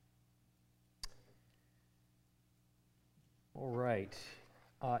All right.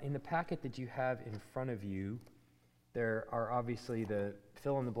 In the packet that you have in front of you, there are obviously the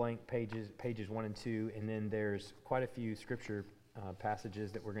fill-in-the-blank pages 1 and 2, and then there's quite a few scripture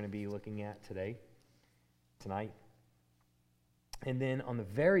passages that we're going to be looking at tonight. And then on the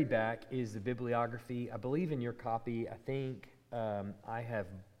very back is the bibliography. I believe in your copy, I think I have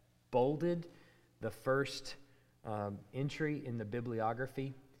bolded the first entry in the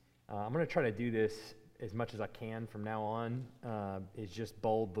bibliography. I'm going to try to do this as much as I can from now on, is just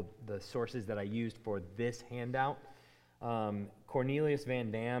bold the sources that I used for this handout. Cornelius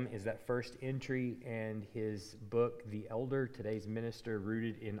Van Dam is that first entry, and his book, The Elder, Today's Minister,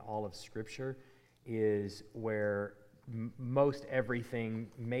 Rooted in All of Scripture, is where most everything,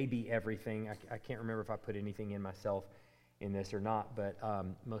 maybe everything, I can't remember if I put anything in myself in this or not, but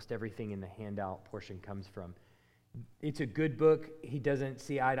most everything in the handout portion comes from. It's a good book. He doesn't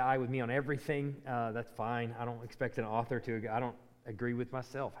see eye to eye with me on everything. That's fine. I don't expect an author to. I don't agree with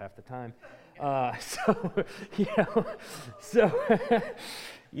myself half the time. So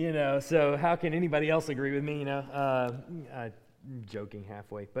how can anybody else agree with me? Joking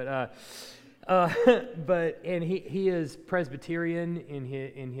halfway, but he is Presbyterian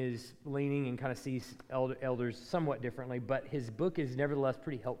in his leaning and kind of sees elders somewhat differently. But his book is nevertheless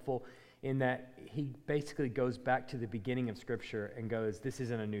pretty helpful in that he basically goes back to the beginning of Scripture and goes, this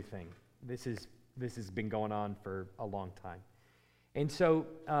isn't a new thing. This has been going on for a long time. And so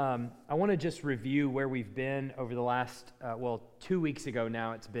I want to just review where we've been over the last, 2 weeks ago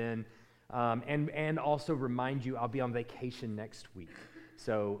now it's been, and also remind you I'll be on vacation next week.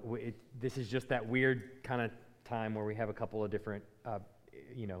 So this is just that weird kind of time where we have a couple of different,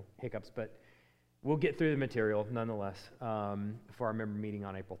 hiccups, but we'll get through the material nonetheless for our member meeting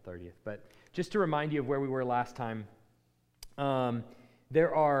on April 30th. But just to remind you of where we were last time,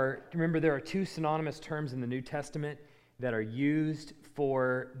 there are two synonymous terms in the New Testament that are used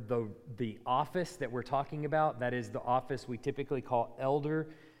for the office that we're talking about. That is the office we typically call elder,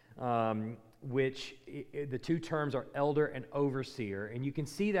 which the two terms are elder and overseer. And you can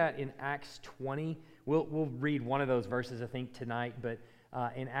see that in Acts 20. We'll read one of those verses, I think, tonight. But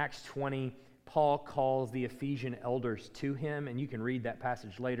in Acts 20, Paul calls the Ephesian elders to him. And you can read that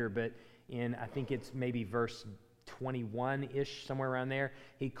passage later. But I think it's maybe verse 21-ish, somewhere around there,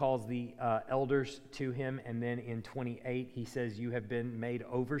 he calls the elders to him. And then in 28, he says, you have been made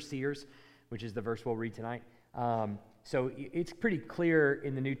overseers, which is the verse we'll read tonight. So it's pretty clear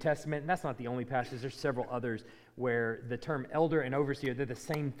in the New Testament, and that's not the only passage. There's several others where the term elder and overseer, they're the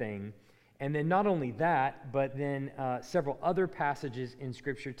same thing. And then not only that, but then several other passages in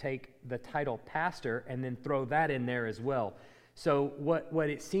Scripture take the title pastor and then throw that in there as well. So what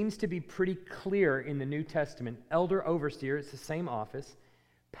it seems to be pretty clear in the New Testament, elder, overseer, it's the same office.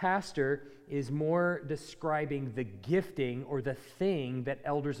 Pastor is more describing the gifting or the thing that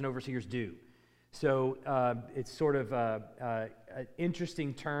elders and overseers do. So it's sort of an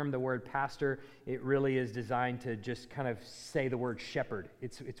interesting term, the word pastor. It really is designed to just kind of say the word shepherd.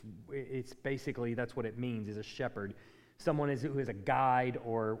 It's basically, that's what it means, is a shepherd. Someone who is a guide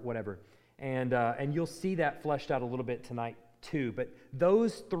or whatever. And you'll see that fleshed out a little bit tonight too. But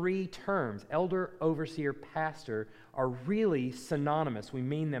those three terms, elder, overseer, pastor, are really synonymous. We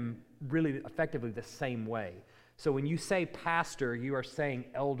mean them really effectively the same way. So when you say pastor, you are saying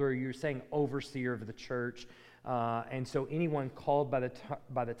elder, you're saying overseer of the church. And so anyone called by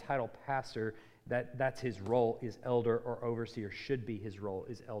the title pastor, that's his role, is elder or overseer, should be his role,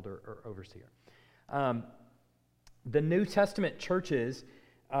 is elder or overseer. The New Testament churches,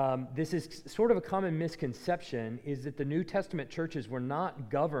 this is sort of a common misconception, is that the New Testament churches were not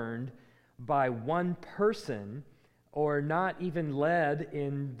governed by one person, or not even led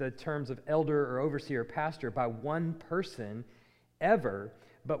in the terms of elder or overseer or pastor by one person ever,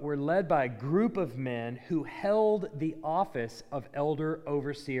 but were led by a group of men who held the office of elder,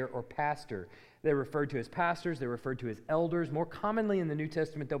 overseer, or pastor. They're referred to as pastors, they're referred to as elders. More commonly in the New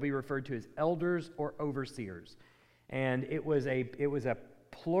Testament, they'll be referred to as elders or overseers. And it was a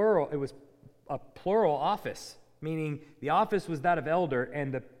plural office, meaning the office was that of elder,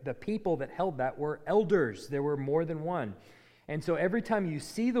 and the people that held that were elders. There were more than one. And so every time you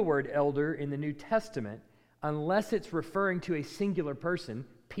see the word elder in the New Testament, unless it's referring to a singular person,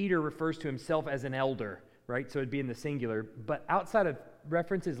 Peter refers to himself as an elder, right? So it'd be in the singular. But outside of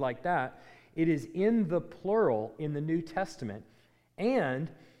references like that, it is in the plural in the New Testament. And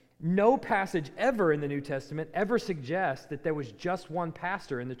no passage ever in the New Testament ever suggests that there was just one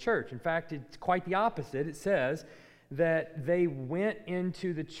pastor in the church. In fact, it's quite the opposite. It says that they went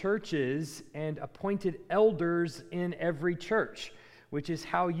into the churches and appointed elders in every church, which is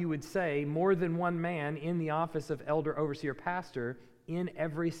how you would say more than one man in the office of elder, overseer, pastor in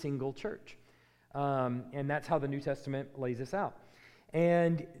every single church. And that's how the New Testament lays this out.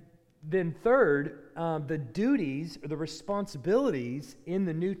 And then third, the duties or the responsibilities in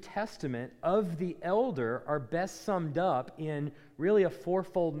the New Testament of the elder are best summed up in really a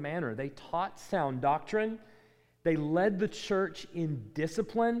fourfold manner. They taught sound doctrine. They led the church in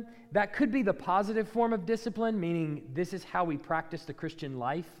discipline. That could be the positive form of discipline, meaning this is how we practice the Christian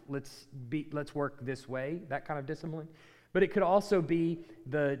life. Let's work this way, that kind of discipline. But it could also be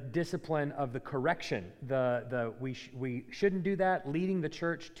the discipline of the correction. We shouldn't do that, leading the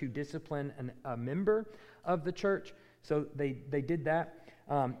church to discipline a member of the church. So they did that.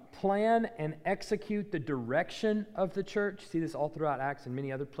 Plan and execute the direction of the church. See this all throughout Acts and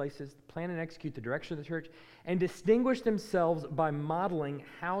many other places. Plan and execute the direction of the church. And distinguish themselves by modeling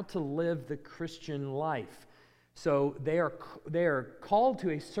how to live the Christian life. So they are called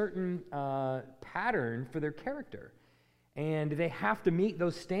to a certain pattern for their character. And they have to meet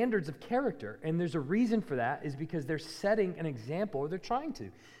those standards of character. And there's a reason for that, is because they're setting an example, or they're trying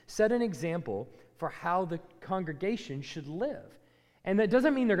to set an example for how the congregation should live. And that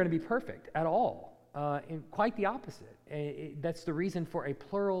doesn't mean they're going to be perfect at all. And quite the opposite. That's the reason for a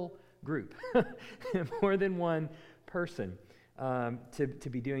plural group, more than one person to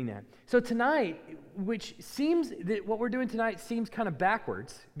be doing that. So tonight, which seems that what we're doing tonight seems kind of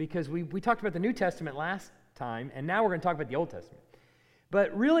backwards, because we talked about the New Testament last time, and now we're going to talk about the Old Testament.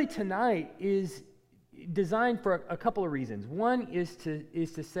 But really tonight is designed for a couple of reasons. One is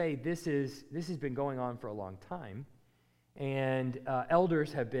to say this has been going on for a long time, and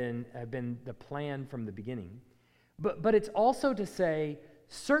elders have been the plan from the beginning. But it's also to say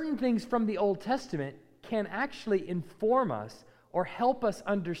certain things from the Old Testament can actually inform us or help us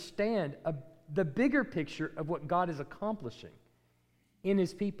understand the bigger picture of what God is accomplishing in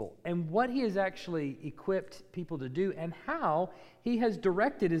his people, and what he has actually equipped people to do, and how he has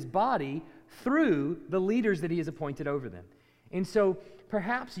directed his body through the leaders that he has appointed over them. And so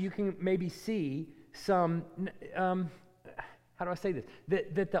perhaps you can maybe see some, how do I say this?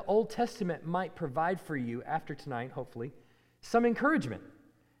 That the Old Testament might provide for you after tonight, hopefully, some encouragement.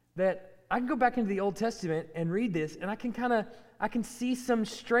 That I can go back into the Old Testament and read this, and I can see some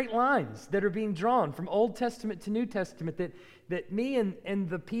straight lines that are being drawn from Old Testament to New Testament that me and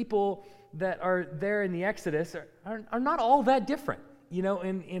the people that are there in the Exodus are not all that different,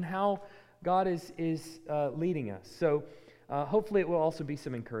 in how God is leading us. So hopefully it will also be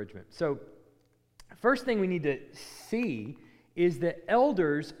some encouragement. So first thing we need to see is that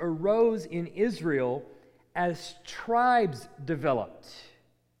elders arose in Israel as tribes developed.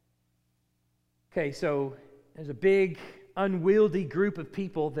 Okay, so there's a big, unwieldy group of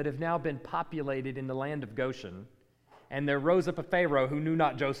people that have now been populated in the land of Goshen. And there rose up a Pharaoh who knew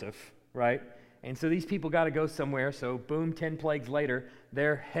not Joseph, right? And so these people got to go somewhere. So boom, 10 plagues later,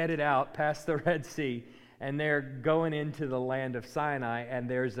 they're headed out past the Red Sea, and they're going into the land of Sinai, and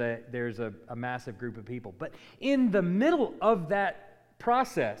there's a massive group of people. But in the middle of that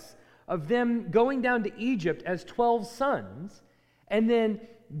process of them going down to Egypt as 12 sons, and then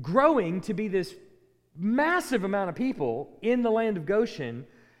growing to be this massive amount of people in the land of Goshen,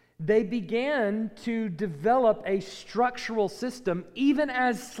 they began to develop a structural system, even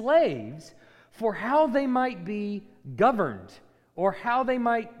as slaves, for how they might be governed, or how they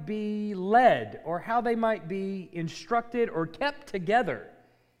might be led, or how they might be instructed or kept together.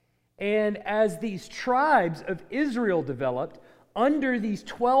 And as these tribes of Israel developed, under these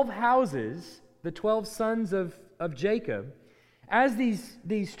 12 houses, the 12 sons of Jacob, as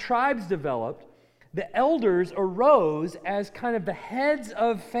these tribes developed, the elders arose as kind of the heads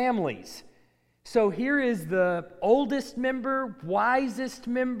of families. So here is the oldest member, wisest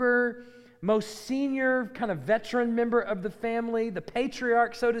member, most senior kind of veteran member of the family, the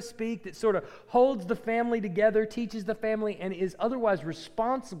patriarch, so to speak, that sort of holds the family together, teaches the family, and is otherwise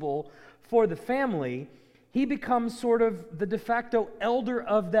responsible for the family. He becomes sort of the de facto elder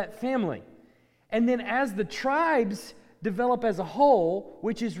of that family. And then as the tribes develop as a whole,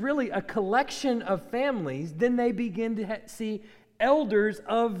 which is really a collection of families, then they begin to see elders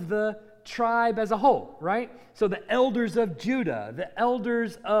of the tribe as a whole, right? So the elders of Judah, the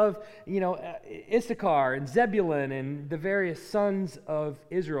elders of, Issachar and Zebulun and the various sons of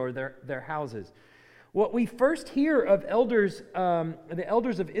Israel, or their houses. What we first hear of elders, the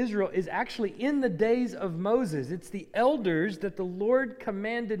elders of Israel, is actually in the days of Moses. It's the elders that the Lord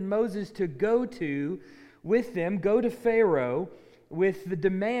commanded Moses to go to with them, go to Pharaoh, with the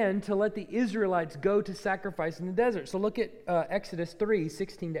demand to let the Israelites go to sacrifice in the desert. So look at Exodus 3,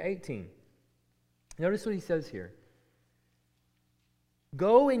 16 to 18. Notice what he says here.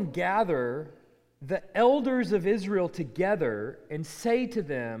 Go and gather the elders of Israel together and say to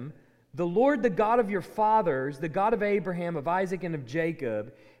them, the Lord, the God of your fathers, the God of Abraham, of Isaac, and of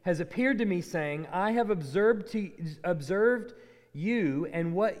Jacob, has appeared to me, saying, I have observed you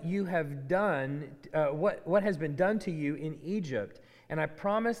and what you have done, what has been done to you in Egypt. And I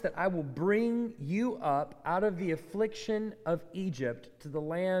promise that I will bring you up out of the affliction of Egypt to the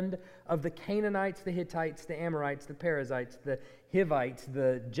land of the Canaanites, the Hittites, the Amorites, the Perizzites, the Hivites,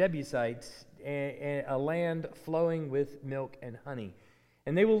 the Jebusites, a land flowing with milk and honey.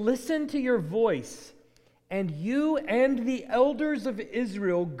 And they will listen to your voice, and you and the elders of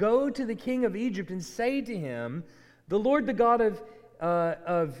Israel go to the king of Egypt and say to him, the Lord, the God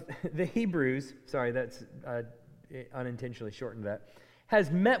of the Hebrews, sorry, that's unintentionally shortened that,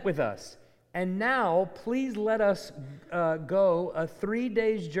 has met with us. And now, please let us go a 3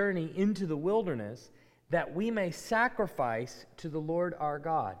 days' journey into the wilderness, that we may sacrifice to the Lord our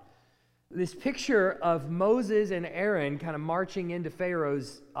God. This picture of Moses and Aaron kind of marching into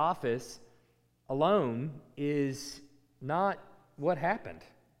Pharaoh's office alone is not what happened.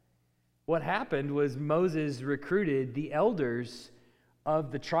 What happened was Moses recruited the elders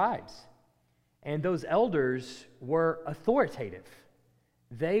of the tribes, and those elders were authoritative.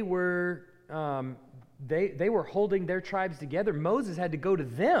 They were they were holding their tribes together. Moses had to go to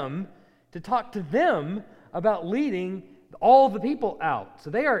them to talk to them about leading all the people out. So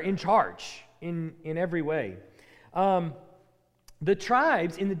they are in charge in every way. The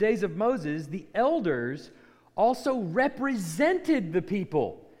tribes in the days of Moses, the elders also represented the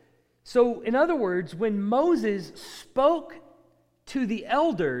people. So in other words, when Moses spoke to the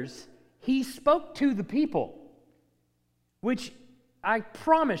elders, he spoke to the people, which I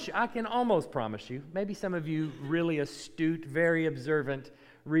promise you, I can almost promise you, maybe some of you really astute, very observant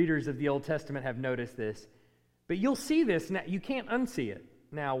readers of the Old Testament have noticed this, but you'll see this now. You can't unsee it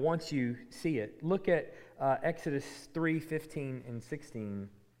now once you see it. Look at Exodus 3:15 and 16.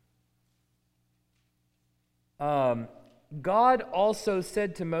 God also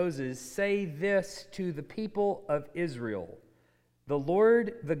said to Moses, say this to the people of Israel, the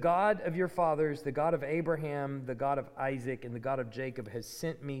Lord, the God of your fathers, the God of Abraham, the God of Isaac, and the God of Jacob has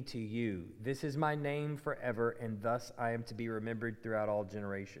sent me to you. This is my name forever, and thus I am to be remembered throughout all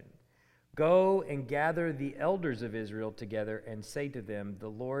generations. Go and gather the elders of Israel together and say to them, the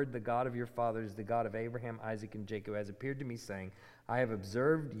Lord, the God of your fathers, the God of Abraham, Isaac, and Jacob has appeared to me, saying, I have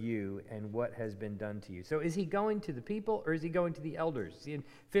observed you and what has been done to you. So is he going to the people or is he going to the elders? See, in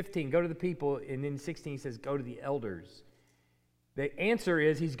 15, go to the people, and in 16 he says, go to the elders. The answer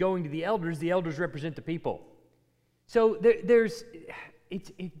is he's going to the elders. The elders represent the people. So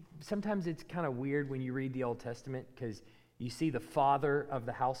sometimes it's kind of weird when you read the Old Testament, because you see the father of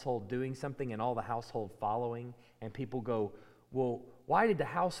the household doing something and all the household following, and people go, well, why did the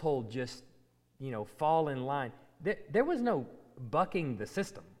household just, fall in line? There was no bucking the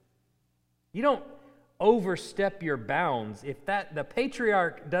system. You don't overstep your bounds. If the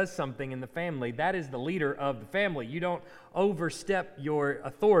patriarch does something in the family, that is the leader of the family. You don't overstep your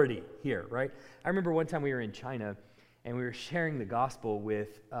authority here, right? I remember one time we were in China, and we were sharing the gospel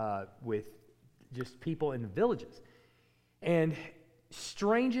with just people in the villages. And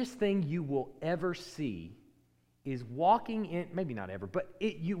strangest thing you will ever see is walking in, maybe not ever, but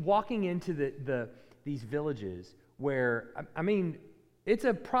you walking into these villages where, I mean, it's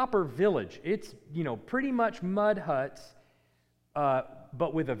a proper village. It's, pretty much mud huts,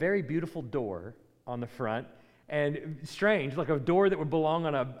 but with a very beautiful door on the front. And strange, like a door that would belong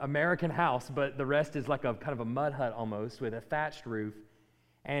on an American house, but the rest is like a kind of a mud hut almost with a thatched roof.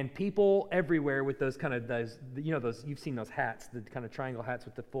 And people everywhere with those you've seen those hats, the kind of triangle hats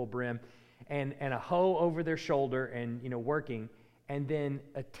with the full brim, and a hoe over their shoulder and, working. And then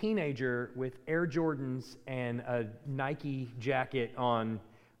a teenager with Air Jordans and a Nike jacket on,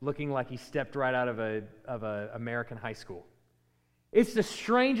 looking like he stepped right out of a American high school. It's the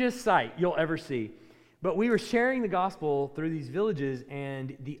strangest sight you'll ever see. But we were sharing the gospel through these villages,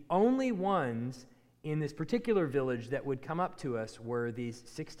 and the only ones in this particular village that would come up to us were these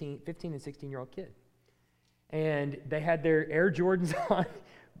 15 and 16-year-old kids. And they had their Air Jordans on,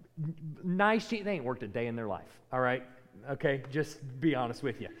 nice jeans. They ain't worked a day in their life, all right? Okay, just be honest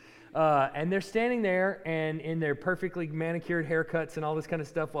with you. And they're standing there and in their perfectly manicured haircuts and all this kind of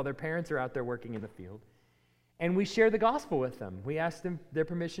stuff while their parents are out there working in the field. And we share the gospel with them. We asked them their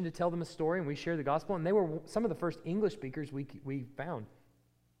permission to tell them a story, and we share the gospel. And they were some of the first English speakers we found.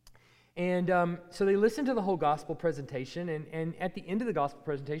 And so they listened to the whole gospel presentation. And at the end of the gospel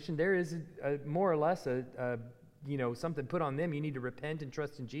presentation, there is more or less something put on them. You need to repent and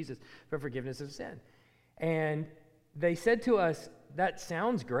trust in Jesus for forgiveness of sin. And they said to us, that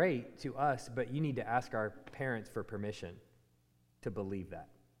sounds great to us, but you need to ask our parents for permission to believe that.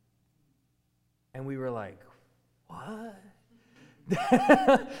 And we were like, what?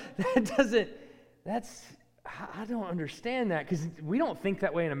 I don't understand that, because we don't think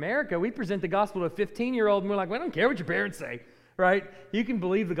that way in America. We present the gospel to a 15-year-old and we're like, we don't care what your parents say, right? You can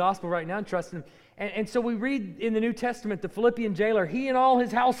believe the gospel right now and trust him. And so we read in the New Testament, the Philippian jailer, he and all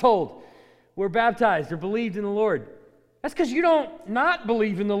his household were baptized or believed in the Lord. That's because you don't not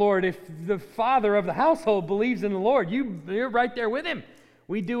believe in the Lord. If the father of the household believes in the Lord, you're right there with him.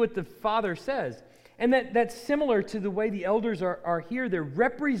 We do what the Father says. And that's similar to the way the elders are here. They're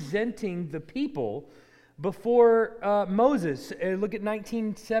representing the people before Moses. Look at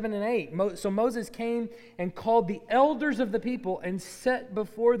 19:7 and 8. So Moses came and called the elders of the people and set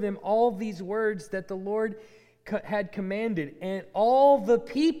before them all these words that the Lord had commanded. And all the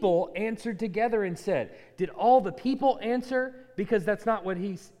people answered together and said, did all the people answer? Because that's not what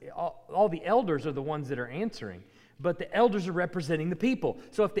all the elders are the ones that are answering. But the elders are representing the people.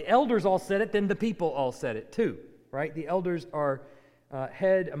 So if the elders all said it, then the people all said it too, right? The elders are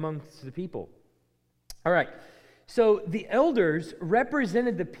head amongst the people. All right, so the elders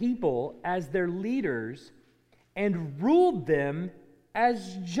represented the people as their leaders and ruled them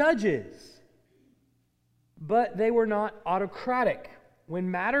as judges. But they were not autocratic. When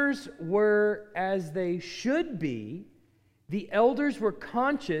matters were as they should be, the elders were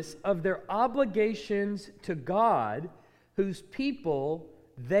conscious of their obligations to God, whose people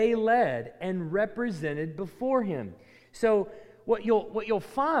they led and represented before him. So what you'll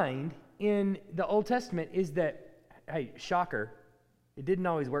find in the Old Testament is that, hey, shocker, it didn't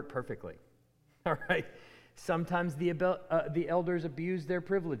always work perfectly. All right? Sometimes the elders abused their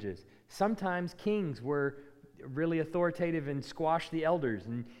privileges. Sometimes kings were really authoritative and squashed the elders.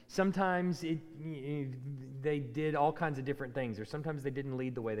 And sometimes they did all kinds of different things, or sometimes they didn't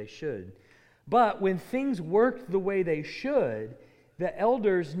lead the way they should. But when things worked the way they should, the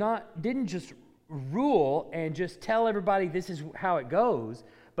elders didn't just rule and just tell everybody this is how it goes,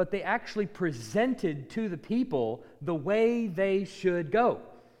 but they actually presented to the people the way they should go.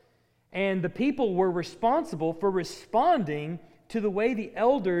 And the people were responsible for responding to the way the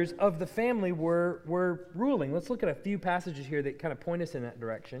elders of the family were ruling. Let's look at a few passages here that kind of point us in that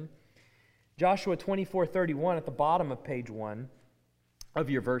direction. Joshua 24:31 at the bottom of page 1 of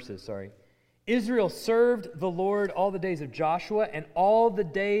your verses, Israel served the Lord all the days of Joshua and all the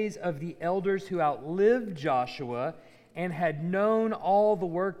days of the elders who outlived Joshua and had known all the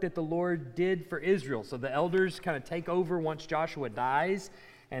work that the Lord did for Israel. So the elders kind of take over once Joshua dies,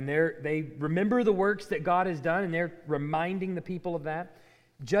 and they remember the works that God has done, and they're reminding the people of that.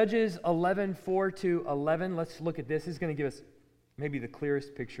 Judges 11:4-11. Let's look at this. This is going to give us maybe the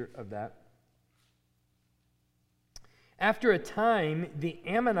clearest picture of that. After a time, the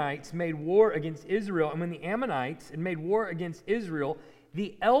Ammonites made war against Israel, and when the Ammonites had made war against Israel,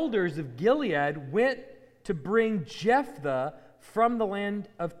 the elders of Gilead went to bring Jephthah from the land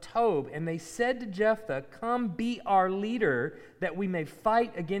of Tob. And they said to Jephthah, come be our leader, that we may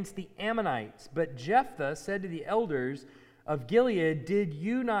fight against the Ammonites. But Jephthah said to the elders of Gilead, did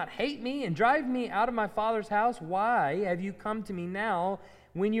you not hate me and drive me out of my father's house? Why have you come to me now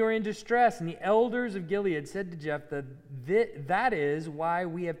when you are in distress? And the elders of Gilead said to Jephthah, that is why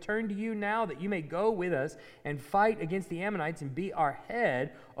we have turned to you now, that you may go with us and fight against the Ammonites and be our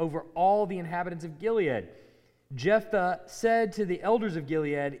head over all the inhabitants of Gilead. Jephthah said to the elders of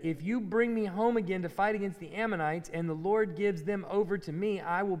Gilead, if you bring me home again to fight against the Ammonites, and the Lord gives them over to me,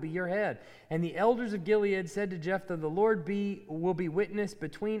 I will be your head. And the elders of Gilead said to Jephthah, the Lord will be witness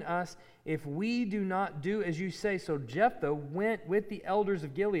between us if we do not do as you say. So Jephthah went with the elders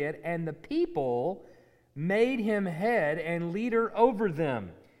of Gilead, and the people made him head and leader over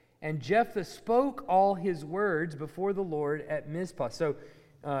them. And Jephthah spoke all his words before the Lord at Mizpah. So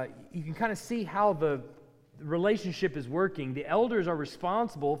you can kind of see how the relationship is working. The elders are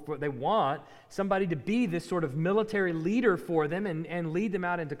responsible for, they want somebody to be this sort of military leader for them and lead them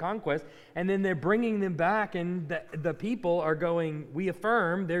out into conquest, and then they're bringing them back, and the people are going, we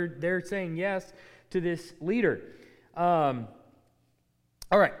affirm, they're saying yes to this leader. All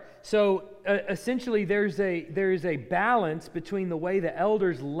right, so essentially there's a balance between the way the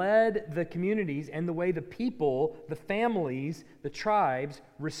elders led the communities and the way the people, the families, the tribes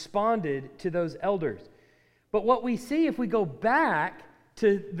responded to those elders. But what we see if we go back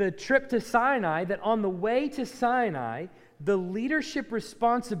to the trip to Sinai, that on the way to Sinai, the leadership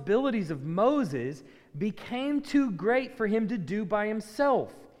responsibilities of Moses became too great for him to do by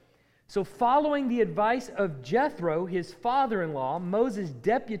himself. So following the advice of Jethro, his father-in-law, Moses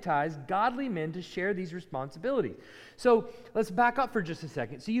deputized godly men to share these responsibilities. So let's back up for just a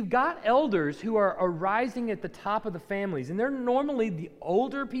second. So you've got elders who are arising at the top of the families, and they're normally the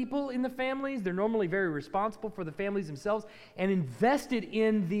older people in the families. They're normally very responsible for the families themselves and invested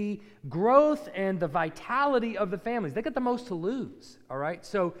in the growth and the vitality of the families. They got the most to lose, all right?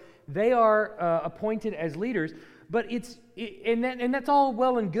 So they are appointed as leaders. But that's all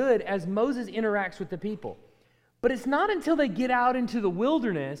well and good as Moses interacts with the people. But it's not until they get out into the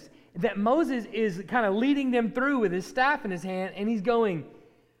wilderness that Moses is kind of leading them through with his staff in his hand, and he's going,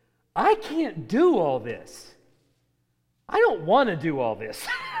 I can't do all this. I don't want to do all this.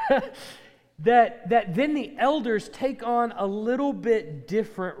 that then the elders take on a little bit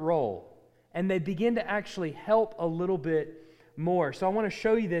different role, and they begin to actually help a little bit more. So I want to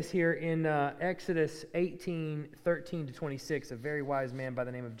show you this here in Exodus 18:13-26. A very wise man by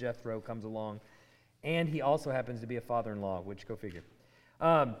the name of Jethro comes along, and he also happens to be a father-in-law, which go figure.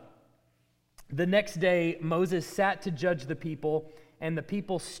 The next day, Moses sat to judge the people, and the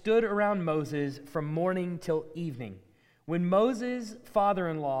people stood around Moses from morning till evening. When Moses'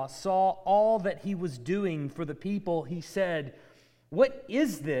 father-in-law saw all that he was doing for the people, he said, "What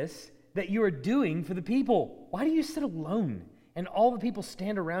is this that you are doing for the people? Why do you sit alone? And all the people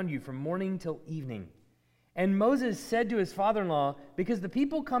stand around you from morning till evening." And Moses said to his father-in-law, "Because the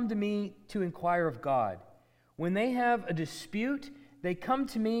people come to me to inquire of God. When they have a dispute, they come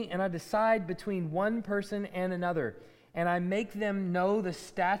to me, and I decide between one person and another, and I make them know the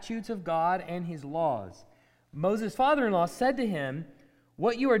statutes of God and his laws." Moses' father-in-law said to him,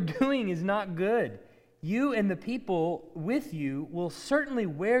 "What you are doing is not good. You and the people with you will certainly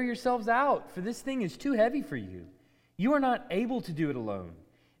wear yourselves out, for this thing is too heavy for you. You are not able to do it alone.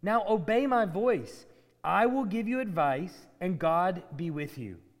 Now obey my voice. I will give you advice, and God be with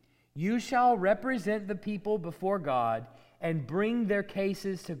you. You shall represent the people before God and bring their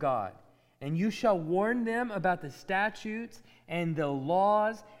cases to God. And you shall warn them about the statutes and the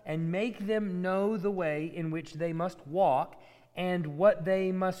laws and make them know the way in which they must walk and what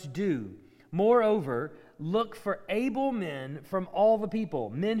they must do. Moreover, look for able men from all the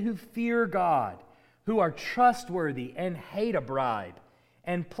people, men who fear God, who are trustworthy and hate a bribe,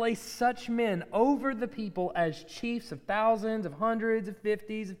 and place such men over the people as chiefs of thousands, of hundreds, of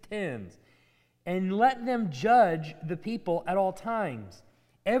fifties, of tens, and let them judge the people at all times.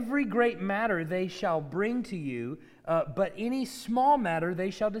 Every great matter they shall bring to you, but any small matter they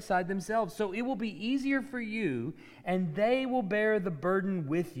shall decide themselves. So it will be easier for you, and they will bear the burden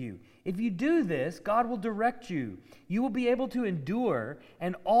with you. If you do this, God will direct you. You will be able to endure,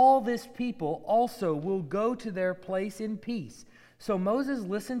 and all this people also will go to their place in peace." So Moses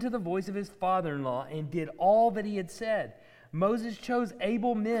listened to the voice of his father-in-law and did all that he had said. Moses chose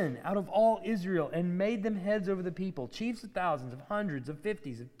able men out of all Israel and made them heads over the people, chiefs of thousands, of hundreds, of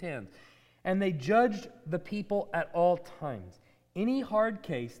fifties, of tens. And they judged the people at all times. Any hard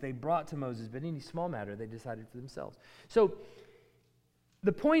case they brought to Moses, but any small matter they decided for themselves. So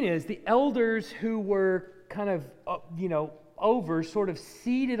the point is, the elders who were kind of, over sort of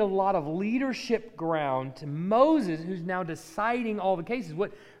ceded a lot of leadership ground to Moses, who's now deciding all the cases.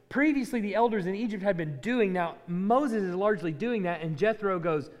 What previously the elders in Egypt had been doing, now Moses is largely doing that, and Jethro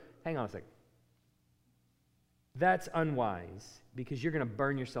goes, hang on a second. That's unwise, because you're going to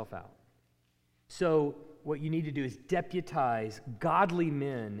burn yourself out. So what you need to do is deputize godly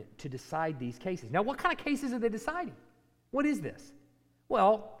men to decide these cases. Now, what kind of cases are they deciding? What is this?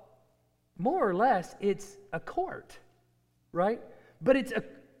 Well, more or less, it's a court, right? But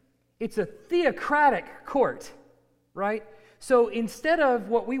it's a theocratic court, right? So instead of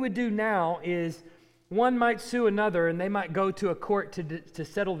what we would do now is one might sue another, and they might go to a court to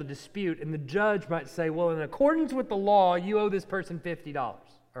settle the dispute, and the judge might say, well, in accordance with the law, you owe this person $50,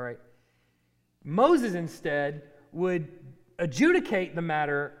 all right? Moses instead would adjudicate the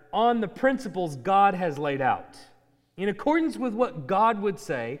matter on the principles God has laid out, in accordance with what God would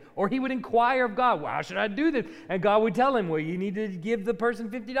say, or he would inquire of God, well, how should I do this? And God would tell him, well, you need to give the person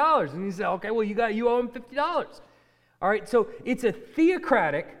 $50. And he'd say, okay, well, you owe him $50. All right, so it's a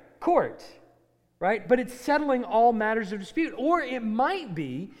theocratic court, right? But it's settling all matters of dispute. Or it might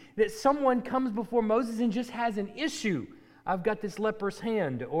be that someone comes before Moses and just has an issue. I've got this leprous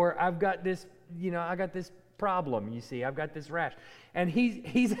hand, or I've got this, I got this problem, you see, I've got this rash. And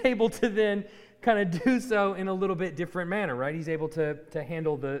he's able to then kind of do so in a little bit different manner, right? He's able to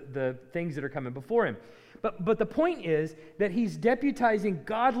handle the things that are coming before him. But the point is that he's deputizing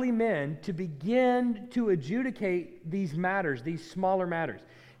godly men to begin to adjudicate these matters, these smaller matters.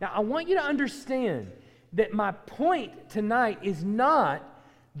 Now, I want you to understand that my point tonight is not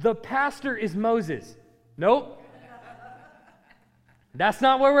the pastor is Moses. Nope. That's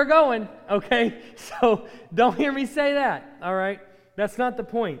not where we're going, okay? So don't hear me say that, all right? That's not the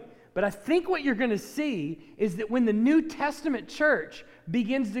point. But I think what you're going to see is that when the New Testament church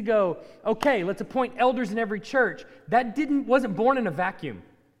begins to go, okay, let's appoint elders in every church, that wasn't born in a vacuum.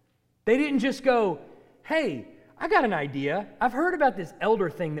 They didn't just go, hey, I got an idea. I've heard about this elder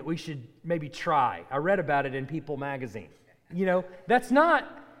thing that we should maybe try. I read about it in People magazine. You know, that's not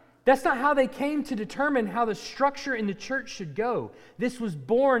how they came to determine how the structure in the church should go. This was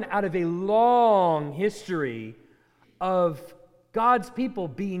born out of a long history of God's people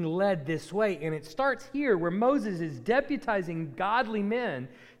being led this way. And it starts here where Moses is deputizing godly men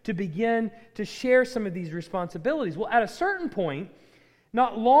to begin to share some of these responsibilities. Well, at a certain point,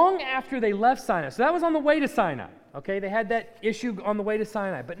 not long after they left Sinai, so that was on the way to Sinai, okay? They had that issue on the way to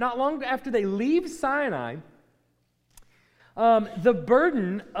Sinai. But not long after they leave Sinai, the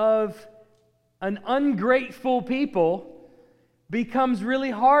burden of an ungrateful people becomes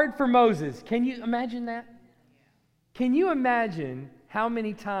really hard for Moses. Can you imagine that? Can you imagine how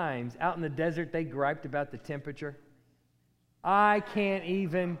many times out in the desert they griped about the temperature? I can't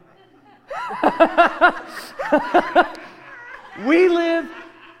even.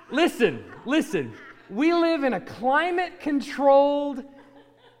 Listen, we live in a climate-controlled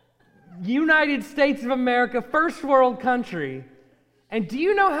United States of America, first world country. And do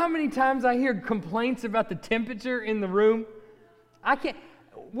you know how many times I hear complaints about the temperature in the room?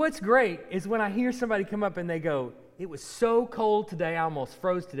 What's great is when I hear somebody come up and they go, it was so cold today, I almost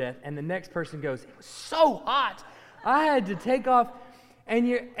froze to death. And the next person goes, it was so hot, I had to take off.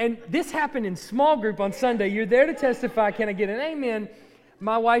 And this happened in small group on Sunday. You're there to testify. Can I get an amen?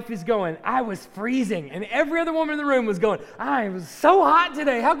 My wife is going, I was freezing. And every other woman in the room was going, it was so hot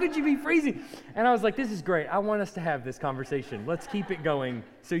today. How could you be freezing? And I was like, this is great. I want us to have this conversation. Let's keep it going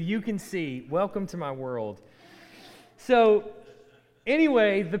so you can see. Welcome to my world. So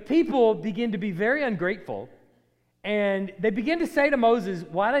anyway, the people begin to be very ungrateful. And they begin to say to Moses,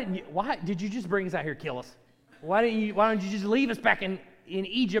 why did you just bring us out here to kill us? Why don't you just leave us back in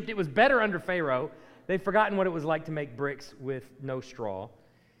Egypt? It was better under Pharaoh. They've forgotten what it was like to make bricks with no straw.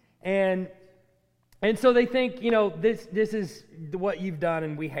 And so they think, this is what you've done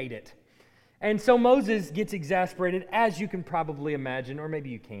and we hate it. And so Moses gets exasperated, as you can probably imagine, or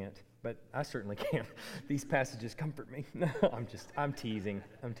maybe you can't, but I certainly can. These passages comfort me. I'm teasing.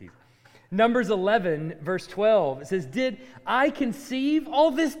 Numbers 11, verse 12, it says, did I conceive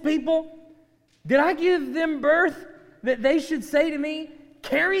all this people? Did I give them birth that they should say to me,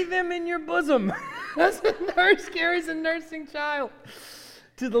 carry them in your bosom, as a nurse carries a nursing child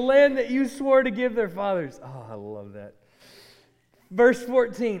to the land that you swore to give their fathers? Oh, I love that. Verse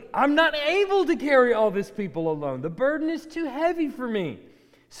 14, I'm not able to carry all this people alone. The burden is too heavy for me.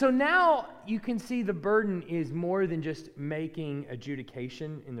 So now you can see the burden is more than just making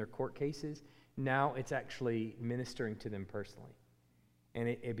adjudication in their court cases. Now it's actually ministering to them personally. And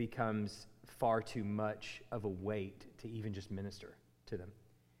it becomes far too much of a weight to even just minister to them.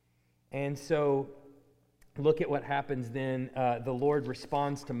 And so look at what happens then. The Lord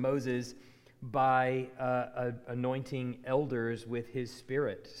responds to Moses by anointing elders with his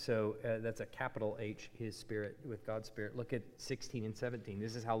Spirit. So that's a capital H, his Spirit, with God's Spirit. Look at 16 and 17.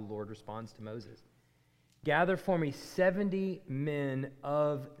 This is how the Lord responds to Moses. Gather for me 70 men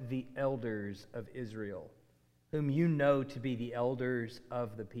of the elders of Israel, whom you know to be the elders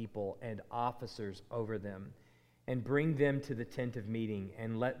of the people and officers over them, and bring them to the tent of meeting,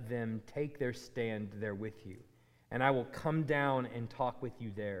 and let them take their stand there with you. And I will come down and talk with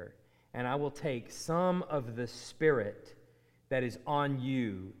you there. And I will take some of the Spirit that is on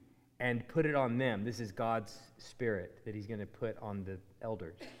you and put it on them. This is God's Spirit that he's going to put on the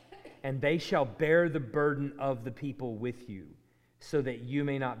elders. And they shall bear the burden of the people with you, so that you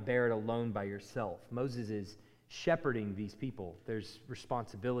may not bear it alone by yourself. Moses is shepherding these people. There's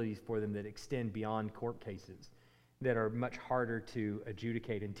responsibilities for them that extend beyond court cases that are much harder to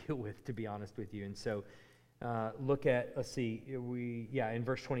adjudicate and deal with, to be honest with you. And so look at, in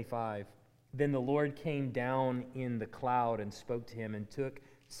verse 25, then the Lord came down in the cloud and spoke to him and took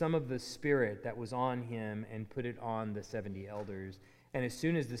some of the Spirit that was on him and put it on the 70 elders. And as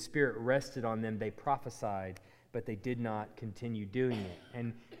soon as the Spirit rested on them, they prophesied, but they did not continue doing it.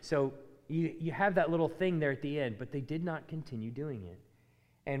 And so you have that little thing there at the end, but they did not continue doing it.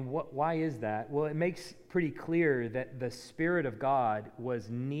 And why is that? Well, it makes pretty clear that the Spirit of God was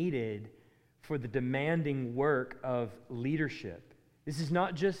needed for the demanding work of leadership. This is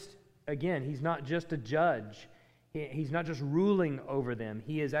not just, again, he's not just a judge. He's not just ruling over them.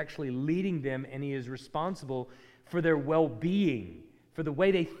 He is actually leading them, and he is responsible for their well-being. for the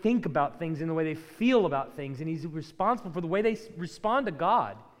way they think about things and the way they feel about things, and he's responsible for the way they respond to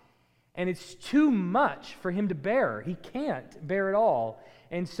God. And it's too much for him to bear. He can't bear it all.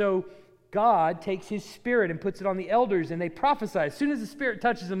 And so God takes his Spirit and puts it on the elders, and they prophesy. As soon as the Spirit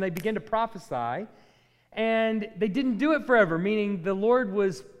touches them, they begin to prophesy. And they didn't do it forever, meaning the Lord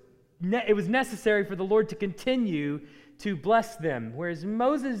it was necessary for the Lord to continue to bless them. Whereas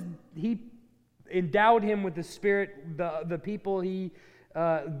Moses, he endowed him with the Spirit, the people he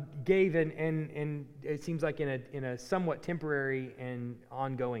gave, and it seems like in a somewhat temporary and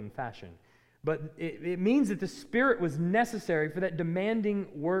ongoing fashion. But it means that the Spirit was necessary for that demanding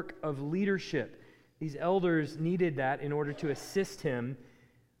work of leadership. These elders needed that in order to assist him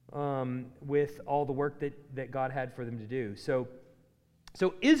with all the work that God had for them to do. So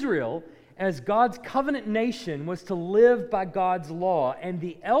Israel, as God's covenant nation, was to live by God's law, and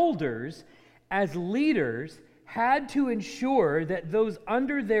the elders, as leaders, had to ensure that those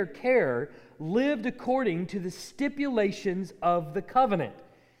under their care lived according to the stipulations of the covenant.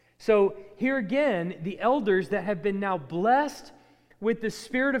 So here again, the elders that have been now blessed with the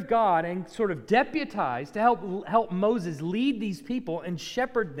Spirit of God and sort of deputized to help Moses lead these people and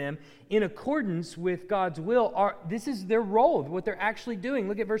shepherd them in accordance with God's will, this is their role, what they're actually doing.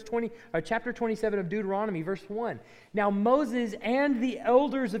 Look at chapter 27 of Deuteronomy, verse 1. Now Moses and the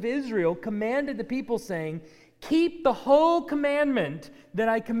elders of Israel commanded the people, saying, "Keep the whole commandment that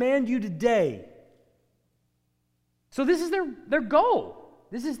I command you today." So this is their goal.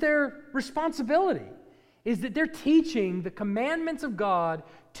 This is their responsibility, is that they're teaching the commandments of God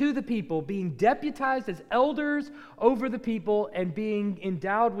to the people, being deputized as elders over the people and being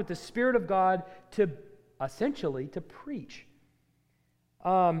endowed with the Spirit of God to essentially to preach.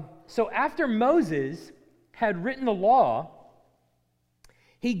 So after Moses had written the law,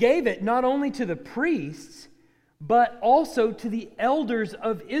 he gave it not only to the priests, but also to the elders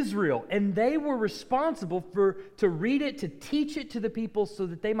of Israel. And they were responsible to read it, to teach it to the people so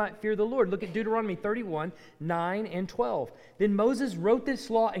that they might fear the Lord. Look at Deuteronomy 31, 9 and 12. Then Moses wrote this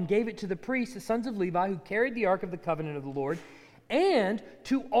law and gave it to the priests, the sons of Levi, who carried the ark of the covenant of the Lord, and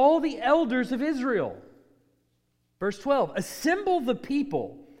to all the elders of Israel. Verse 12, assemble the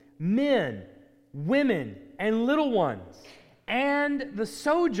people, men, women, and little ones, and the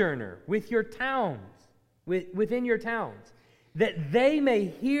sojourner within your towns, that they may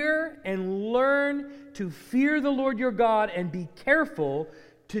hear and learn to fear the Lord your God and be careful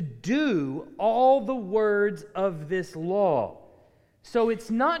to do all the words of this law. So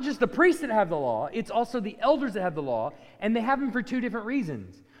it's not just the priests that have the law, it's also the elders that have the law, and they have them for two different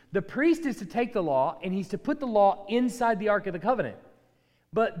reasons. The priest is to take the law, and he's to put the law inside the Ark of the Covenant.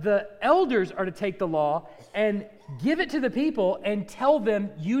 But the elders are to take the law and give it to the people and tell them,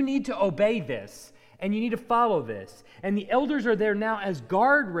 you need to obey this, and you need to follow this. And the elders are there now as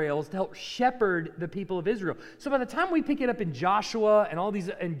guardrails to help shepherd the people of Israel. So by the time we pick it up in Joshua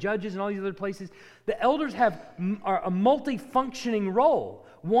and Judges and all these other places, the elders are a multifunctioning role.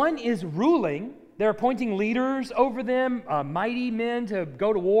 One is ruling. They're appointing leaders over them, mighty men to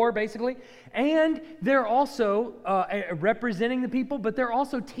go to war, basically. And they're also representing the people, but they're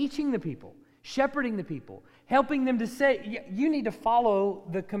also teaching the people, shepherding the people, helping them to say, you need to follow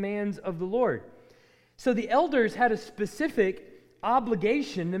the commands of the Lord. So the elders had a specific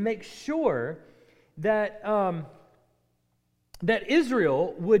obligation to make sure that, that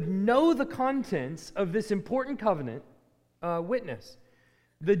Israel would know the contents of this important covenant witness.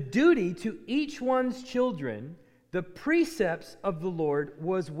 The duty to each one's children, the precepts of the Lord,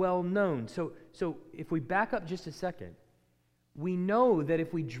 was well known. So if we back up just a second, we know that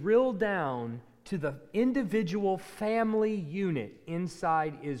if we drill down to the individual family unit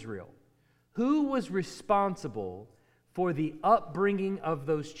inside Israel, who was responsible for the upbringing of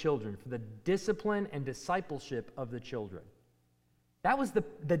those children, for the discipline and discipleship of the children? That was the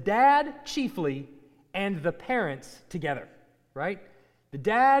dad chiefly and the parents together, right? The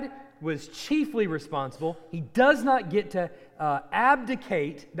dad was chiefly responsible. He does not get to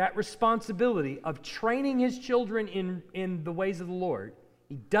abdicate that responsibility of training his children in the ways of the Lord.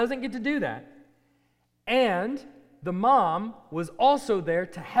 He doesn't get to do that. And the mom was also there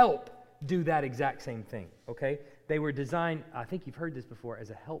to help do that exact same thing, okay? They were designed, I think you've heard this before, as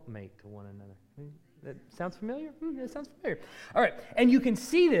a helpmate to one another. That sounds familiar? That sounds familiar. All right, and you can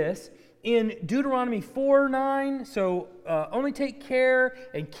see this in Deuteronomy 4:9, so only take care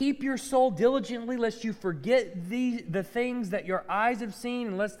and keep your soul diligently, lest you forget the things that your eyes have seen,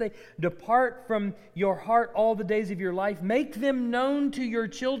 and lest they depart from your heart all the days of your life. Make them known to your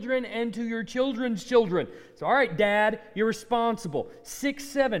children and to your children's children. So, all right, Dad, you're responsible.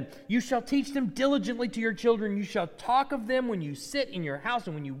 6:7, you shall teach them diligently to your children. You shall talk of them when you sit in your house,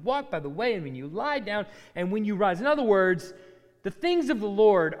 and when you walk by the way, and when you lie down, and when you rise. In other words, the things of the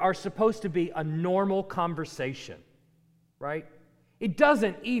Lord are supposed to be a normal conversation, right? It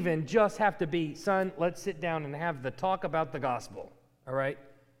doesn't even just have to be, son, let's sit down and have the talk about the gospel, all right?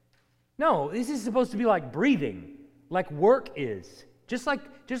 No, this is supposed to be like breathing, like work is. Just like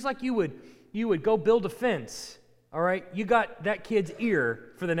you would go build a fence, all right? You got that kid's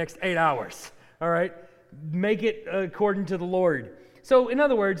ear for the next 8 hours, all right? Make it according to the Lord. So, in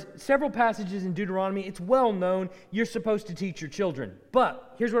other words, several passages in Deuteronomy, it's well known you're supposed to teach your children.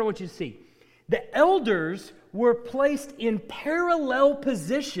 But here's what I want you to see. The elders were placed in parallel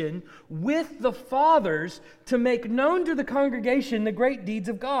position with the fathers to make known to the congregation the great deeds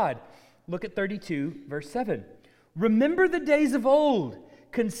of God. Look at 32, verse 7. Remember the days of old.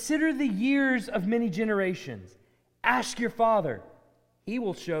 Consider the years of many generations. Ask your father. He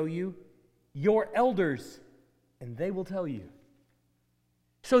will show you. Your elders, and they will tell you.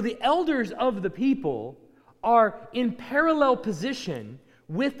 So the elders of the people are in parallel position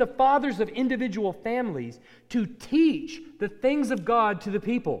with the fathers of individual families to teach the things of God to the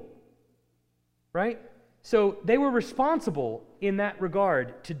people. Right? So they were responsible in that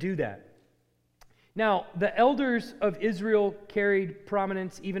regard to do that. Now, the elders of Israel carried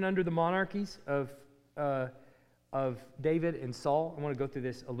prominence even under the monarchies of David and Saul. I want to go through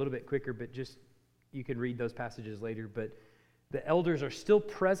this a little bit quicker, but just you can read those passages later. But the elders are still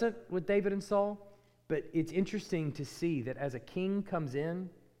present with David and Saul, but it's interesting to see that as a king comes in,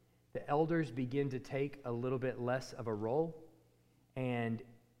 the elders begin to take a little bit less of a role, and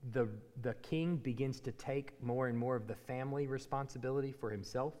the king begins to take more and more of the family responsibility for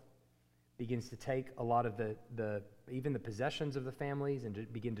himself, begins to take a lot of even the possessions of the families and to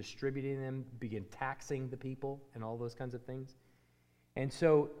begin distributing them, begin taxing the people and all those kinds of things. And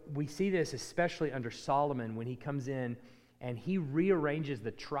so we see this especially under Solomon when he comes in and he rearranges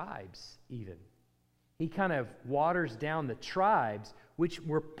the tribes even. He kind of waters down the tribes, which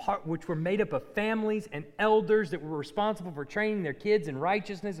were made up of families and elders that were responsible for training their kids in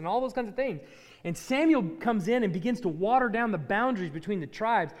righteousness and all those kinds of things. And Samuel comes in and begins to water down the boundaries between the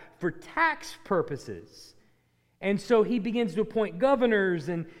tribes for tax purposes. And so he begins to appoint governors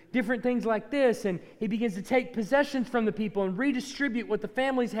and different things like this, and he begins to take possessions from the people and redistribute what the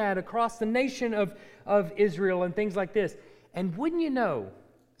families had across the nation of Israel and things like this. And wouldn't you know,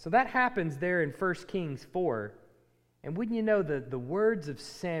 so that happens there in 1 Kings 4, and wouldn't you know the words of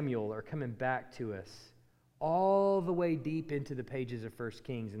Samuel are coming back to us all the way deep into the pages of 1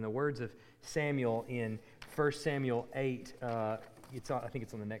 Kings, and the words of Samuel in 1 Samuel 8, I think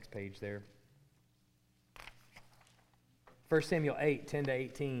it's on the next page there. 1 Samuel 8, 10 to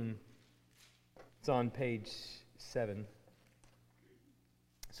 18, it's on page 7.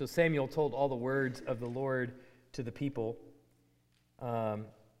 So Samuel told all the words of the Lord to the people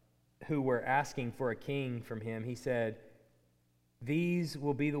who were asking for a king from him. He said, "These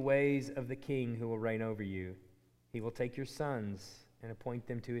will be the ways of the king who will reign over you. He will take your sons and appoint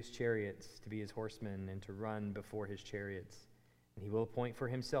them to his chariots to be his horsemen and to run before his chariots. And he will appoint for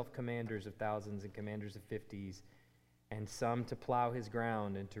himself commanders of thousands and commanders of 50s, and some to plow his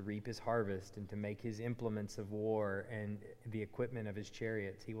ground and to reap his harvest and to make his implements of war and the equipment of his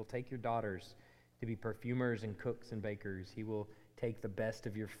chariots. He will take your daughters to be perfumers and cooks and bakers. He will take the best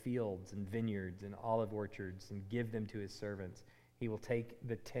of your fields and vineyards and olive orchards and give them to his servants. He will take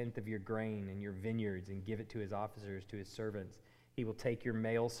the tenth of your grain and your vineyards and give it to his officers, to his servants. He will take your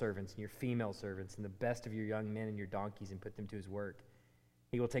male servants and your female servants and the best of your young men and your donkeys and put them to his work.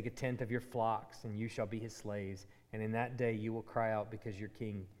 He will take a tenth of your flocks, and you shall be his slaves. And in that day you will cry out because your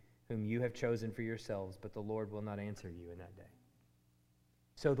king, whom you have chosen for yourselves, but the Lord will not answer you in that day."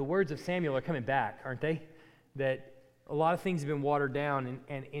 So the words of Samuel are coming back, aren't they? That a lot of things have been watered down,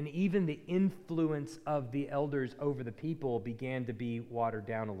 and even the influence of the elders over the people began to be watered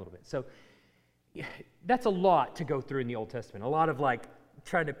down a little bit. So that's a lot to go through in the Old Testament. A lot of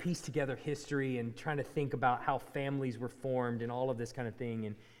trying to piece together history and trying to think about how families were formed and all of this kind of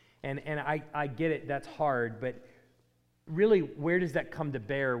thing. And I get it, that's hard, but really, where does that come to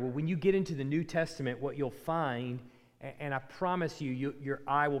bear? Well, when you get into the New Testament, what you'll find, and I promise you, your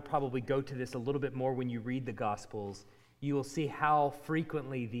eye will probably go to this a little bit more when you read the Gospels, you will see how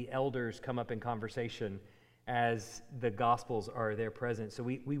frequently the elders come up in conversation as the Gospels are there present. So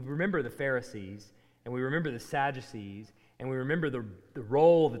we remember the Pharisees, and we remember the Sadducees, and we remember the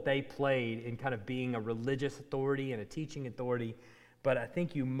role that they played in kind of being a religious authority and a teaching authority. But I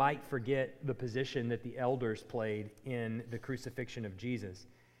think you might forget the position that the elders played in the crucifixion of Jesus.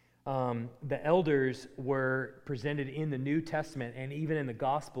 The elders were presented in the New Testament and even in the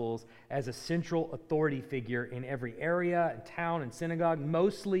Gospels as a central authority figure in every area, and town, and synagogue,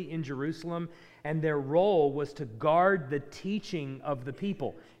 mostly in Jerusalem, and their role was to guard the teaching of the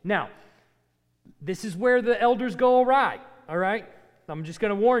people. Now, this is where the elders go awry, all right? I'm just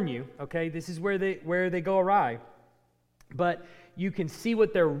going to warn you, okay? This is where they go awry. But you can see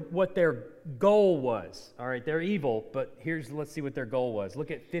what their goal was. All right, they're evil, but let's see what their goal was.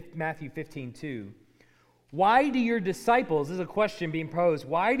 Look at Matthew 15:2. Why do your disciples, this is a question being posed,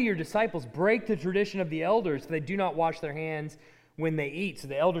 why do your disciples break the tradition of the elders so they do not wash their hands when they eat? So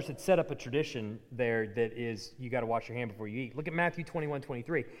the elders had set up a tradition there that is, you got to wash your hand before you eat. Look at Matthew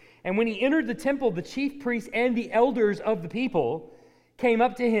 21:23. And when he entered the temple, the chief priests and the elders of the people came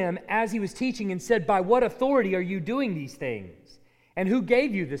up to him as he was teaching and said, "By what authority are you doing these things? And who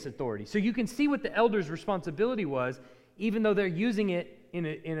gave you this authority?" So you can see what the elders' responsibility was, even though they're using it in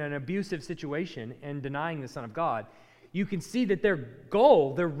an abusive situation and denying the Son of God. You can see that their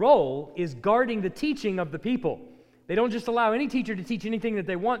role is guarding the teaching of the people. They don't just allow any teacher to teach anything that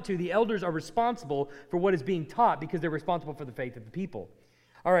they want to. The elders are responsible for what is being taught because they're responsible for the faith of the people.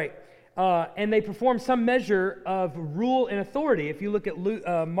 All right. And they perform some measure of rule and authority. If you look at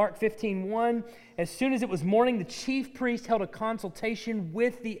Mark 15:1, as soon as it was morning, the chief priest held a consultation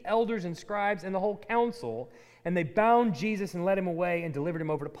with the elders and scribes and the whole council, and they bound Jesus and led him away and delivered him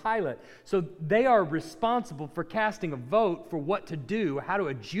over to Pilate. So they are responsible for casting a vote for what to do, how to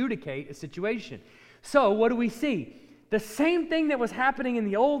adjudicate a situation. So what do we see? The same thing that was happening in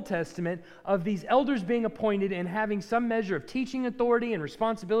the Old Testament of these elders being appointed and having some measure of teaching authority and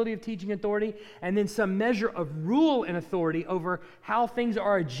responsibility of teaching authority, and then some measure of rule and authority over how things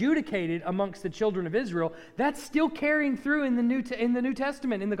are adjudicated amongst the children of Israel. That's still carrying through in the New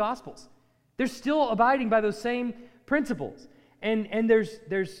Testament, in the Gospels. They're still abiding by those same principles. And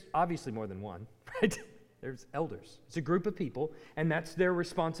there's obviously more than one, right? There's elders. It's a group of people, and that's their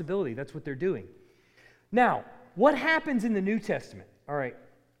responsibility. That's what they're doing. Now, what happens in the New Testament? All right,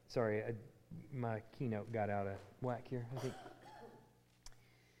 sorry, my keynote got out of whack here, I think.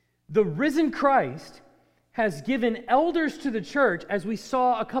 The risen Christ has given elders to the church, as we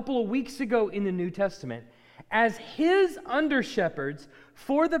saw a couple of weeks ago in the New Testament, as his under-shepherds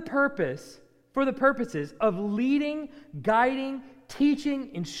for the purposes of leading, guiding,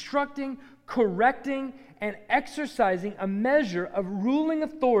 teaching, instructing, correcting, and exercising a measure of ruling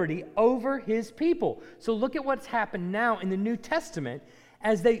authority over his people. So look at what's happened now in the New Testament.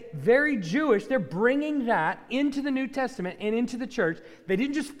 As very Jewish, they're bringing that into the New Testament and into the church. They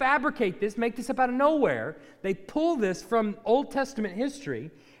didn't just fabricate this, make this up out of nowhere. They pull this from Old Testament history.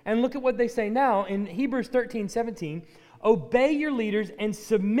 And look at what they say now in Hebrews 13:17. Obey your leaders and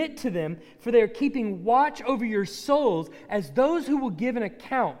submit to them, for they are keeping watch over your souls as those who will give an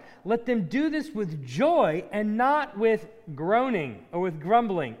account. Let them do this with joy and not with groaning or with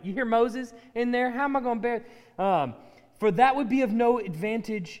grumbling. You hear Moses in there? How am I going to bear? For that would be of no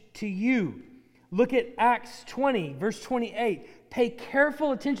advantage to you. Look at Acts 20, verse 28. Pay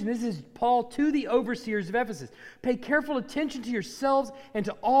careful attention. This is Paul to the overseers of Ephesus. Pay careful attention to yourselves and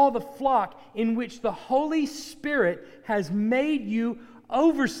to all the flock in which the Holy Spirit has made you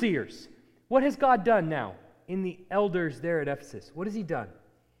overseers. What has God done now in the elders there at Ephesus? What has he done?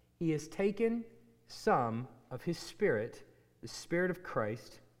 He has taken some of his Spirit, the Spirit of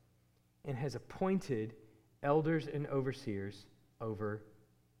Christ, and has appointed elders and overseers over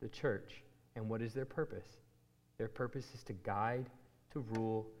the church. And what is their purpose? Their purpose is to guide, to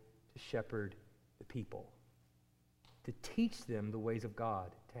rule, to shepherd the people, to teach them the ways of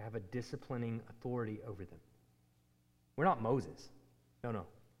God, to have a disciplining authority over them. We're not Moses. No.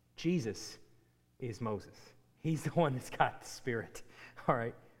 Jesus is Moses. He's the one that's got the Spirit. All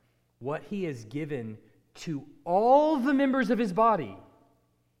right? What he has given to all the members of his body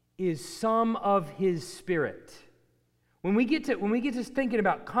is some of his Spirit. When we get to thinking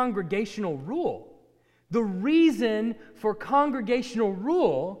about congregational rule, the reason for congregational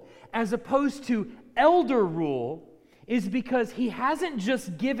rule as opposed to elder rule is because he hasn't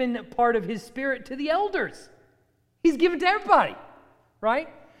just given part of his Spirit to the elders. He's given to everybody, right?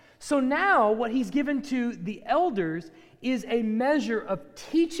 So now what he's given to the elders is a measure of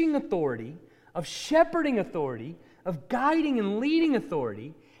teaching authority, of shepherding authority, of guiding and leading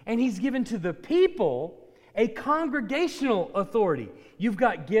authority, and he's given to the people a congregational authority. You've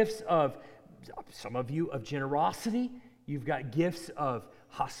got gifts of some of you of generosity. You've got gifts of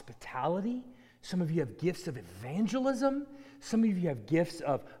hospitality. Some of you have gifts of evangelism. Some of you have gifts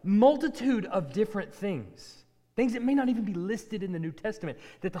of multitude of different things. Things that may not even be listed in the New Testament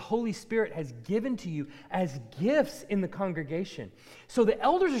that the Holy Spirit has given to you as gifts in the congregation. So the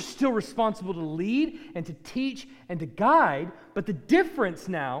elders are still responsible to lead and to teach and to guide, but the difference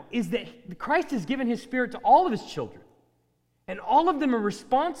now is that Christ has given His Spirit to all of His children. And all of them are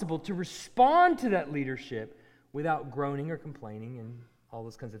responsible to respond to that leadership without groaning or complaining and all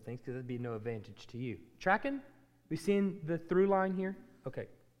those kinds of things, because that'd be no advantage to you. Tracking? We seeing the through line here? Okay.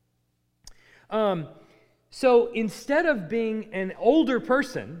 So instead of being an older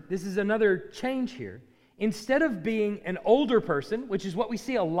person, this is another change here. Instead of being an older person, which is what we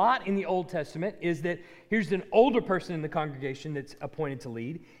see a lot in the Old Testament, is that here's an older person in the congregation that's appointed to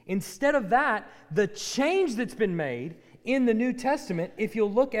lead. Instead of that, the change that's been made in the New Testament, if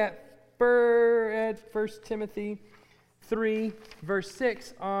you'll look at 1 Timothy 3, verse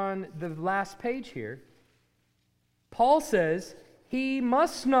 6 on the last page here, Paul says, he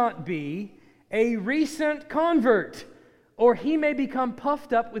must not be a recent convert, or he may become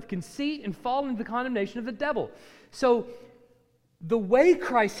puffed up with conceit and fall into the condemnation of the devil. So the way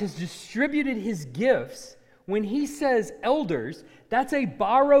Christ has distributed his gifts, when he says elders, that's a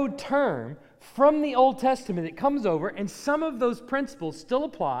borrowed term from the Old Testament that comes over, and some of those principles still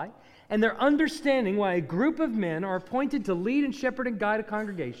apply, and they're understanding why a group of men are appointed to lead and shepherd and guide a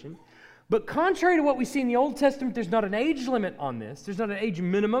congregation. But contrary to what we see in the Old Testament, there's not an age limit on this. There's not an age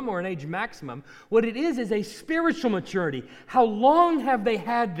minimum or an age maximum. What it is a spiritual maturity. How long have they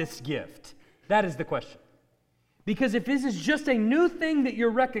had this gift? That is the question. Because if this is just a new thing that you're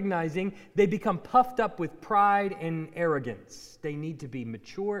recognizing, they become puffed up with pride and arrogance. They need to be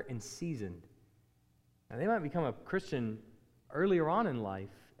mature and seasoned. Now, they might become a Christian earlier on in life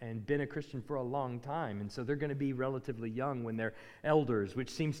and been a Christian for a long time, and so they're going to be relatively young when they're elders,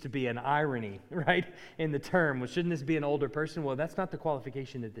 which seems to be an irony, right, in the term. Well, shouldn't this be an older person? Well, that's not the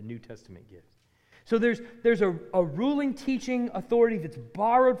qualification that the New Testament gives. So there's a ruling, teaching authority that's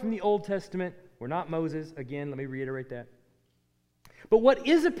borrowed from the Old Testament. We're not Moses. Again, let me reiterate that. But what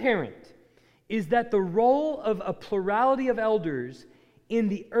is apparent is that the role of a plurality of elders in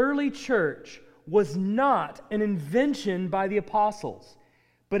the early church was not an invention by the apostles,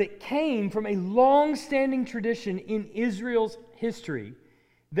 but it came from a long-standing tradition in Israel's history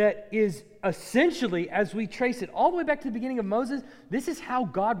that is essentially, as we trace it all the way back to the beginning of Moses, this is how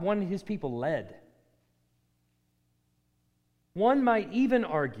God wanted his people led. One might even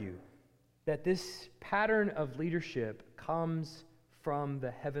argue that this pattern of leadership comes from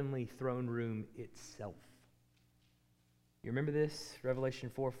the heavenly throne room itself. You remember this? Revelation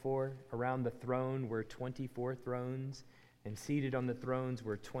 4:4, around the throne were 24 thrones, and seated on the thrones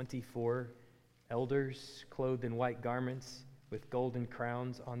were 24 elders, clothed in white garments, with golden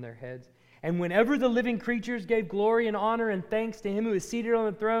crowns on their heads. And whenever the living creatures gave glory and honor and thanks to him who is seated on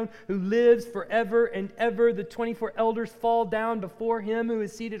the throne, who lives forever and ever, the 24 elders fall down before him who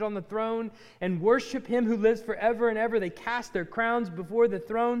is seated on the throne and worship him who lives forever and ever. They cast their crowns before the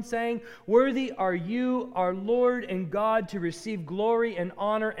throne, saying, "Worthy are you, our Lord and God, to receive glory and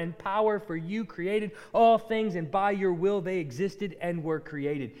honor and power, for you created all things, and by your will they existed and were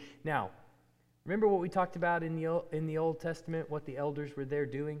created." Now, remember what we talked about in the Old Testament, what the elders were there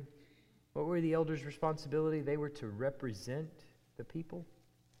doing? What were the elders' responsibility? They were to represent the people.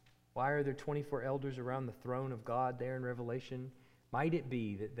 Why are there 24 elders around the throne of God there in Revelation? Might it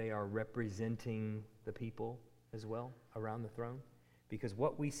be that they are representing the people as well around the throne? Because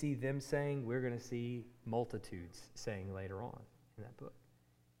what we see them saying, we're going to see multitudes saying later on in that book.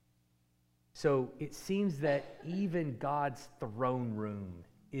 So it seems that even God's throne room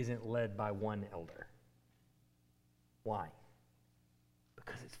isn't led by one elder. Why?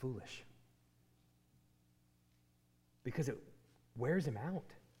 Because it's foolish. Because it wears him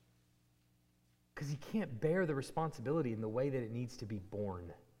out. Because he can't bear the responsibility in the way that it needs to be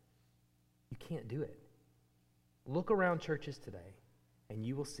borne. You can't do it. Look around churches today, and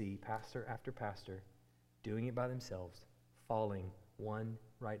you will see pastor after pastor doing it by themselves, falling one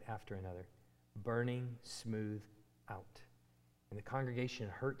right after another, burning smooth out. And the congregation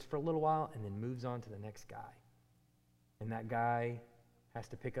hurts for a little while and then moves on to the next guy. And that guy has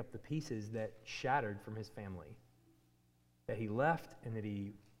to pick up the pieces that shattered from his family, that he left and that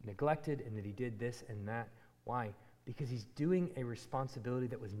he neglected and that he did this and that. Why? Because he's doing a responsibility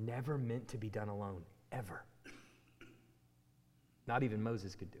that was never meant to be done alone, ever. Not even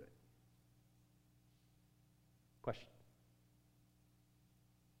Moses could do it. Question?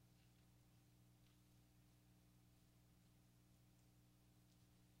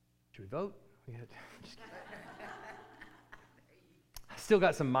 Should we vote? Just kidding. I still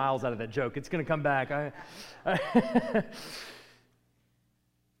got some miles out of that joke. It's going to come back.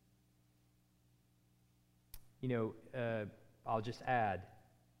 I'll just add,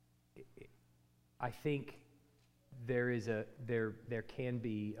 I think there can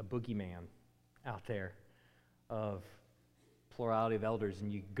be a boogeyman out there of plurality of elders,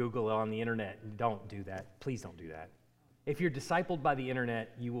 and you Google it on the internet. Don't do that. Please don't do that. If you're discipled by the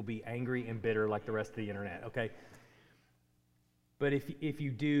internet, you will be angry and bitter like the rest of the internet, okay? But if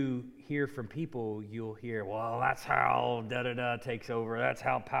you do hear from people, you'll hear, well, that's how da-da-da takes over. That's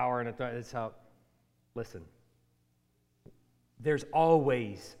how power and authority, that's how... Listen, there's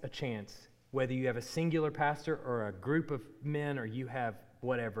always a chance, whether you have a singular pastor or a group of men or you have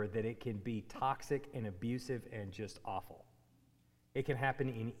whatever, that it can be toxic and abusive and just awful. It can happen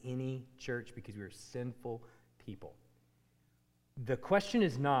in any church because we are sinful people. The question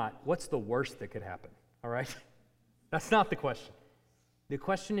is not, what's the worst that could happen, all right? That's not the question. The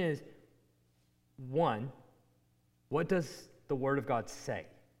question is, one, what does the Word of God say?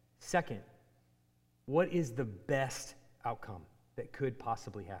 Second, what is the best outcome that could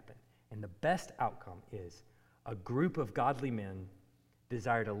possibly happen? And the best outcome is a group of godly men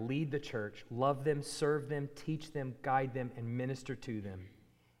desire to lead the church, love them, serve them, teach them, guide them, and minister to them,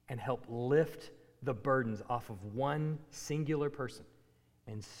 and help lift the burdens off of one singular person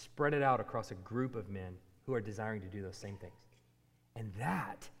and spread it out across a group of men who are desiring to do those same things. And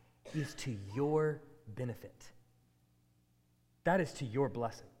that is to your benefit. That is to your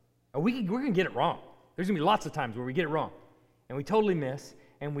blessing. We're going to get it wrong. There's going to be lots of times where we get it wrong, and we totally miss,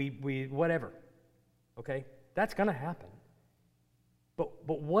 and we whatever, okay? That's going to happen.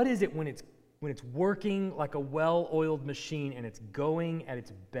 But what is it when it's working like a well-oiled machine and it's going at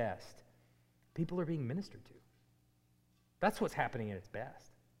its best? People are being ministered to. That's what's happening at its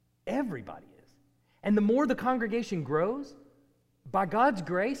best. Everybody is. And the more the congregation grows, by God's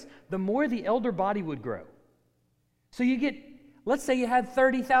grace, the more the elder body would grow. So you get, let's say you had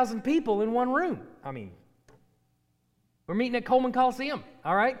 30,000 people in one room. I mean, we're meeting at Coleman Coliseum,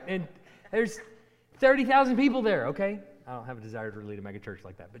 all right? And there's 30,000 people there, okay? I don't have a desire to lead a mega church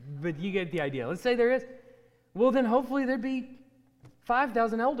like that, but you get the idea. Let's say there is. Well, then hopefully there'd be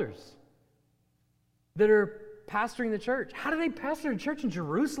 5,000 elders that are pastoring the church. How do they pastor a church in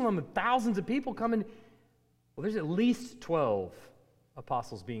Jerusalem with thousands of people coming? Well, there's at least 12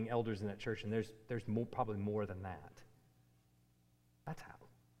 apostles being elders in that church, and there's probably more than that. That's how.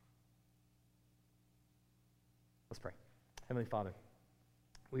 Let's pray. Heavenly Father,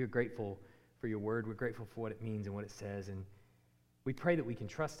 we are grateful for your word. We're grateful for what it means and what it says, and we pray that we can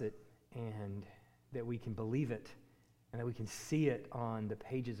trust it and that we can believe it and that we can see it on the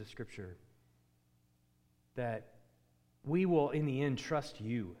pages of Scripture, that we will, in the end, trust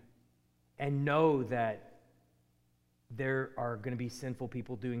you and know that there are going to be sinful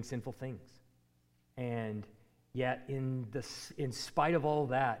people doing sinful things. And yet, in spite of all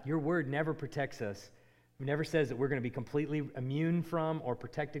that, your word never protects us. It never says that we're going to be completely immune from or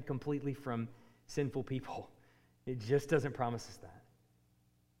protected completely from sinful people. It just doesn't promise us that.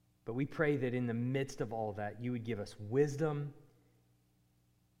 But we pray that in the midst of all that, you would give us wisdom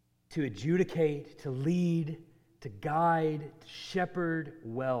to adjudicate, to lead, to guide, to shepherd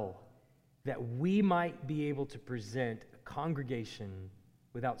well, that we might be able to present a congregation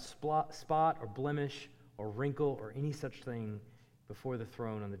without spot or blemish or wrinkle or any such thing before the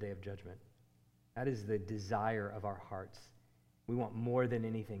throne on the day of judgment. That is the desire of our hearts. We want more than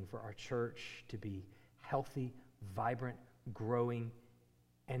anything for our church to be healthy, vibrant, growing,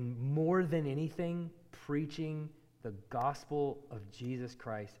 and more than anything, preaching the gospel of Jesus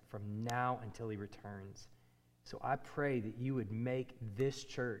Christ from now until he returns. So I pray that you would make this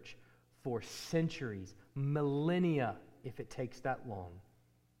church for centuries, millennia, if it takes that long,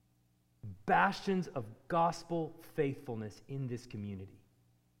 bastions of gospel faithfulness in this community.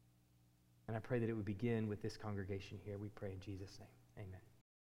 And I pray that it would begin with this congregation here. We pray in Jesus' name. Amen.